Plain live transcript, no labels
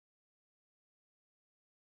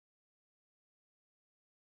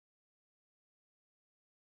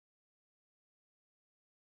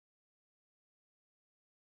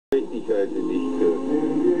Afrikareise nicht hören.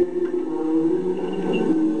 Ist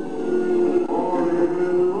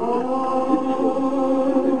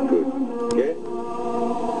gut, gell?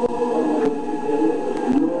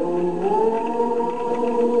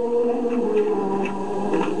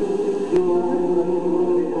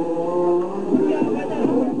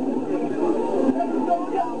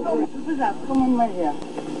 Komm mal her.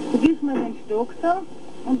 Du gibst mir den Stock da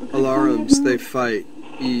und du Alarums, they fight.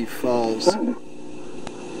 E falls.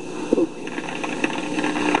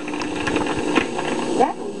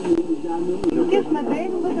 Ja? Du gibst mir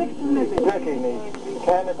den und du kriegst mir den. Wirklich nicht.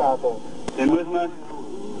 Keine Datum. Den muss man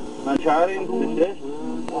schauen, verstehst du?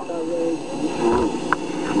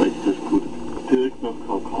 Schmeckt das gut. Direkt nach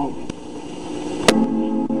Kakao.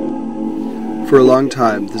 For a long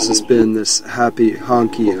time, this has been this happy,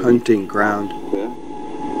 honky hunting ground.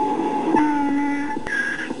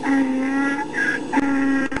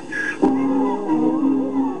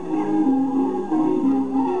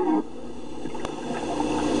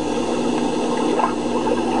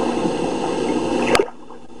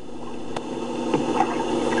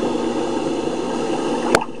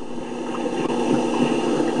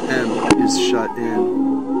 M is shut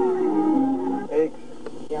in. X.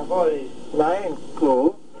 Jawohl. Nein.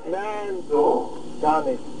 So. Nein. So. Gar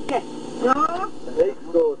nicht. Ja. X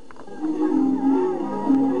los.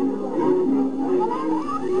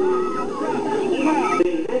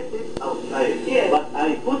 But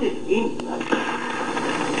I put it in.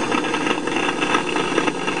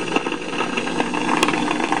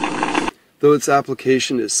 Though its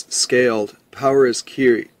application is scaled, power is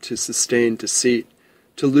key to sustain deceit.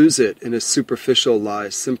 To lose it in a superficial lie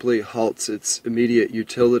simply halts its immediate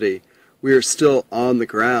utility. We are still on the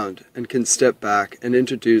ground and can step back and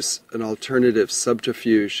introduce an alternative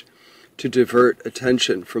subterfuge to divert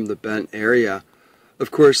attention from the bent area.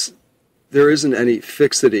 Of course, there isn't any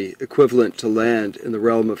fixity equivalent to land in the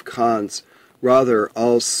realm of cons, rather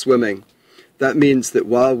all swimming. That means that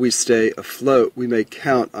while we stay afloat, we may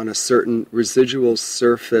count on a certain residual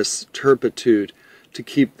surface turpitude to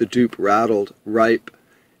keep the dupe rattled, ripe,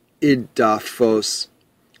 id da fos.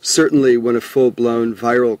 Certainly when a full-blown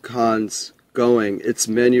viral con's going, its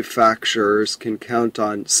manufacturers can count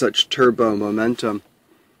on such turbo momentum.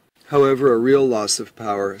 However, a real loss of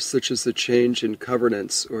power, such as a change in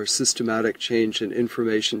governance or systematic change in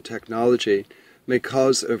information technology, may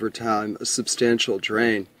cause over time a substantial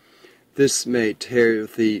drain. This may tear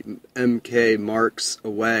the MK marks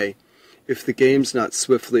away. If the game's not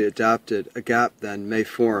swiftly adapted, a gap then may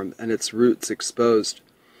form and its roots exposed.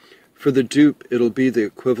 For the dupe, it'll be the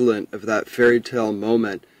equivalent of that fairy tale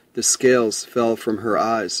moment the scales fell from her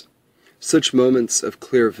eyes. Such moments of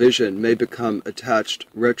clear vision may become attached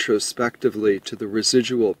retrospectively to the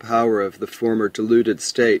residual power of the former deluded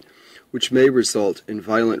state, which may result in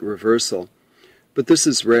violent reversal. But this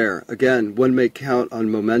is rare. Again, one may count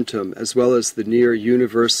on momentum as well as the near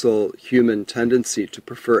universal human tendency to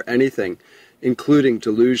prefer anything, including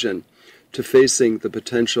delusion, to facing the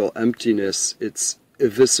potential emptiness its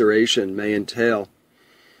evisceration may entail.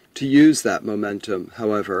 To use that momentum,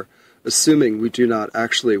 however, assuming we do not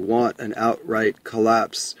actually want an outright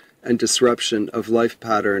collapse and disruption of life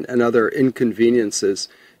pattern and other inconveniences,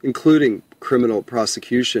 including criminal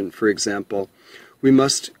prosecution, for example, we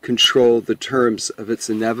must control the terms of its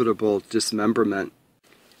inevitable dismemberment.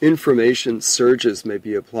 Information surges may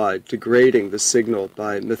be applied, degrading the signal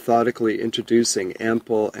by methodically introducing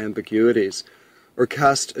ample ambiguities, or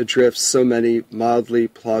cast adrift so many mildly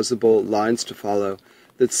plausible lines to follow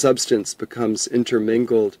that substance becomes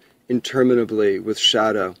intermingled interminably with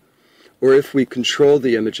shadow. Or if we control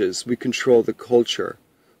the images, we control the culture.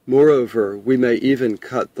 Moreover, we may even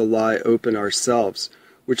cut the lie open ourselves,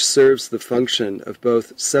 which serves the function of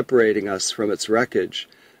both separating us from its wreckage,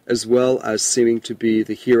 as well as seeming to be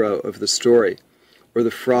the hero of the story, or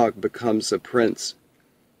the frog becomes a prince.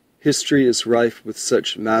 History is rife with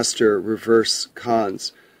such master reverse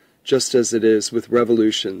cons, just as it is with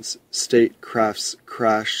revolutions, statecrafts,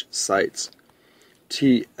 crash sites.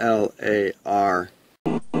 TLAR.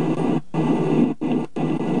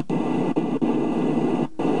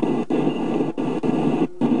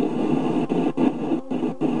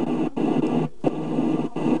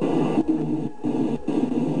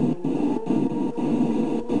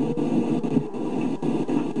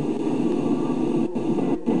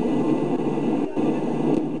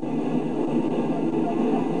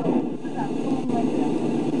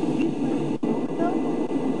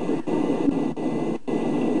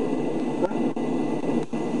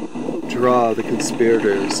 Draw the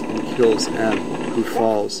conspirators and kills M, who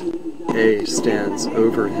falls. A stands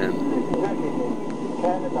over him.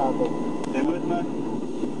 Den muss man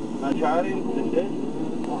Mancharin desist.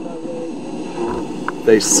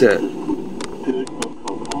 They sit.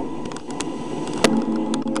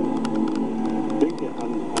 Denke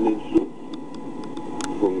an den Schluss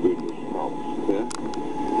von Goethes Faust. Ja?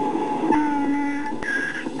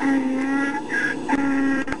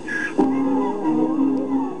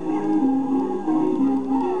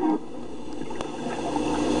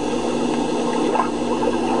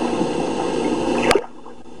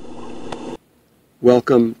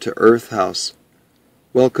 Welcome to Earth House.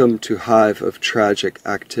 Welcome to Hive of Tragic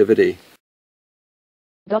Activity.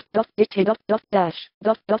 Dash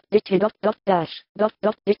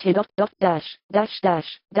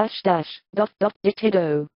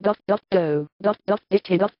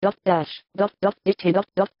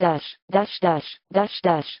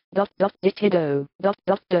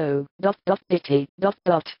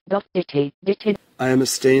I am a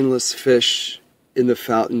stainless fish in the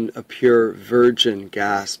fountain, a pure virgin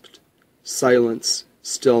gasped. Silence,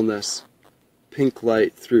 stillness, pink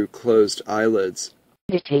light through closed eyelids.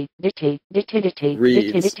 Reads.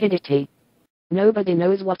 Nobody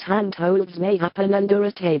knows what handholds may happen under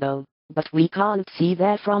a table, but we can't see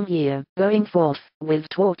there from here, going forth, with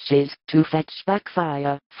torches, to fetch back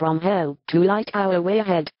fire, from hell, to light our way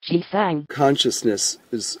ahead, she sang. Consciousness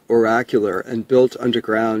is oracular and built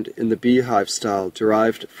underground in the beehive style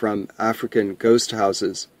derived from African ghost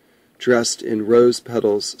houses. Dressed in rose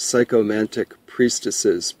petals, psychomantic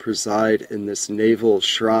priestesses preside in this naval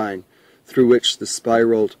shrine, through which the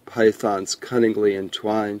spiraled pythons cunningly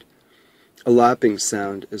entwined. A lapping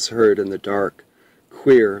sound is heard in the dark,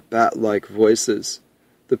 queer, bat-like voices,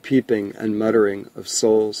 the peeping and muttering of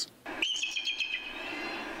souls.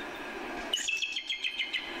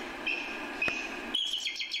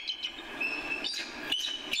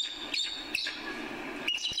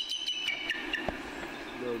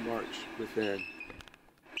 Low march within.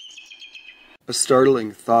 A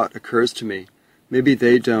startling thought occurs to me. Maybe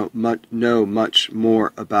they don't know much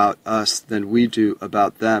more about us than we do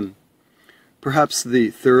about them. Perhaps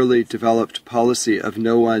the thoroughly developed policy of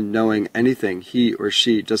no one knowing anything he or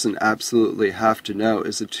she doesn't absolutely have to know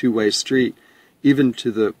is a two-way street, even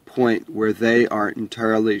to the point where they aren't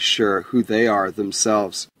entirely sure who they are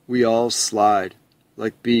themselves. We all slide,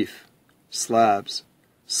 like beef, slabs,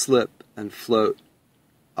 slip and float,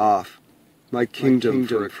 off. My kingdom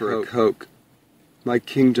for a Coke. My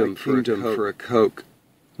kingdom for a Coke.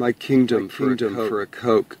 My kingdom for a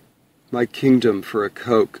Coke. My kingdom for a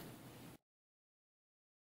Coke.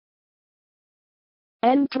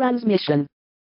 End transmission.